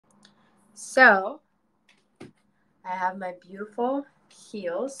So I have my beautiful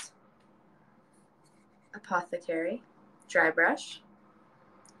Heels Apothecary dry brush.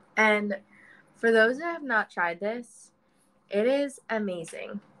 And for those that have not tried this, it is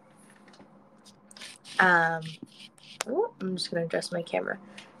amazing. I'm just going to adjust my camera.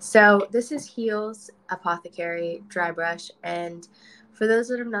 So this is Heels Apothecary dry brush. And for those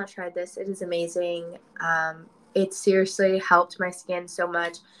that have not tried this, it is amazing. It seriously helped my skin so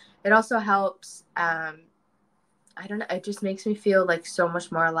much. It also helps, I don't know, it just makes me feel like so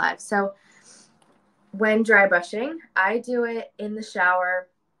much more alive. So when dry brushing, I do it in the shower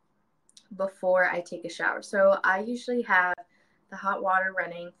before I take a shower. So I usually have the hot water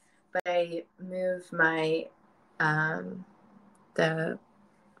running, but I move my the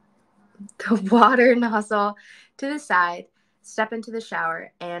water nozzle to the side, step into the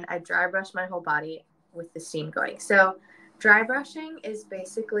shower, and I dry brush my whole body with the steam going. So dry brushing is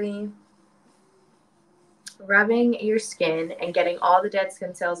basically rubbing your skin and getting all the dead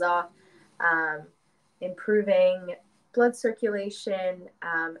skin cells off, improving blood circulation,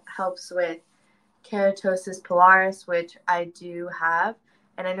 helps with keratosis pilaris, which I do have,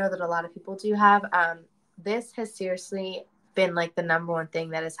 and I know that a lot of people do have. This has seriously been like the number one thing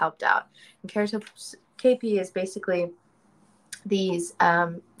that has helped out. And keratosis KP is basically these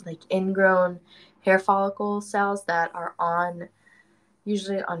like ingrown hair follicle cells that are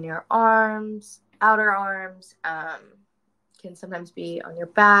usually on your arms, outer arms, can sometimes be on your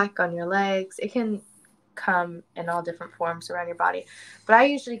back, on your legs. It can come in all different forms around your body, but I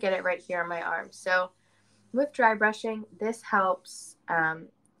usually get it right here on my arms. So with dry brushing, this helps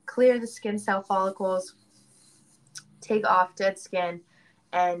clear the skin cell follicles, take off dead skin,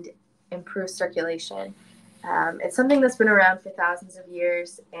 and improve circulation. It's something that's been around for thousands of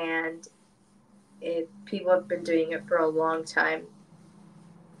years, and people have been doing it for a long time.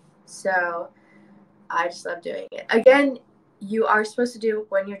 So I just love doing it. Again, you are supposed to do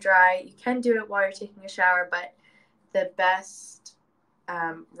it when you're dry. You can do it while you're taking a shower, but the best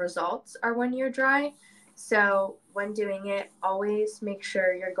results are when you're dry. So when doing it, always make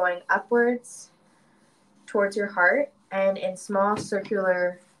sure you're going upwards towards your heart and in small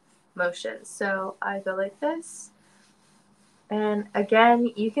circular motions. So I go like this. And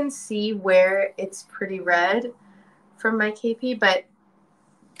again, you can see where it's pretty red from my KP, but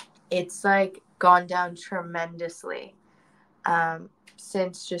it's like gone down tremendously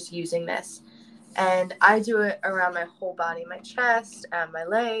since just using this. And I do it around my whole body, my chest, my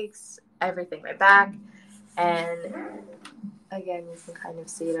legs, everything, my back. And again, you can kind of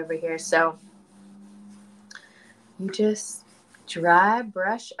see it over here. So you just dry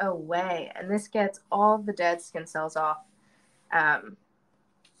brush away, and this gets all the dead skin cells off. And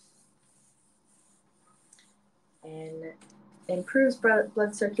improves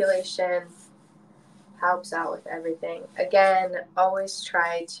blood circulation, helps out with everything. Again, always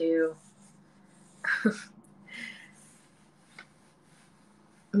try to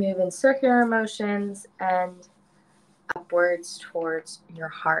move in circular motions and upwards towards your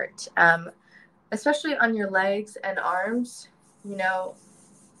heart. Especially on your legs and arms,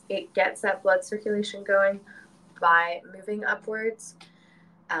 it gets that blood circulation going by moving upwards.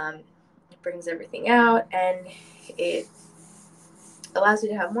 It brings everything out, and it allows you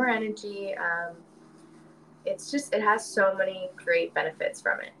to have more energy. It has so many great benefits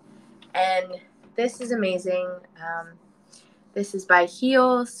from it. And this is amazing. This is by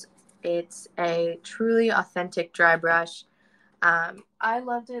Heels. It's a truly authentic dry brush. I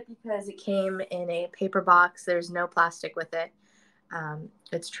loved it because it came in a paper box. There's no plastic with it.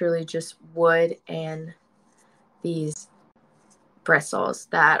 It's truly just wood and these bristles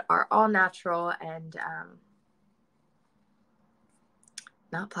that are all natural and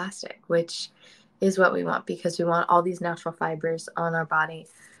not plastic, which is what we want, because we want all these natural fibers on our body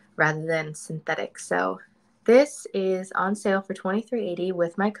rather than synthetic. So this is on sale for $23.80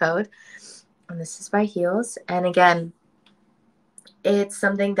 with my code, and this is by Heels. And again, it's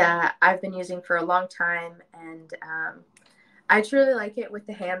something that I've been using for a long time, and I truly like it with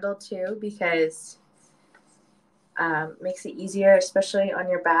the handle too, because makes it easier, especially on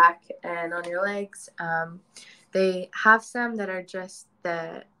your back and on your legs. They have some that are just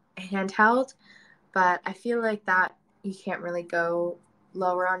the handheld, but I feel like that you can't really go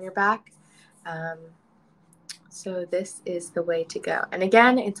lower on your back. So this is the way to go. And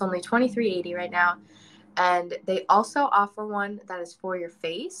again, it's only $23.80 right now. And they also offer one that is for your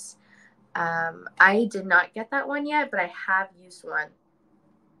face. I did not get that one yet, but I have used one.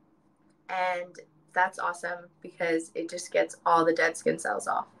 And that's awesome because it just gets all the dead skin cells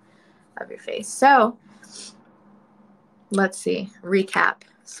off of your face. So let's see, recap.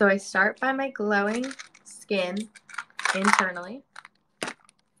 So I start by my glowing skin internally,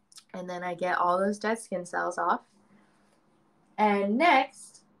 and then I get all those dead skin cells off. And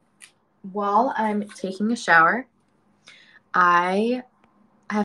next, while I'm taking a shower, I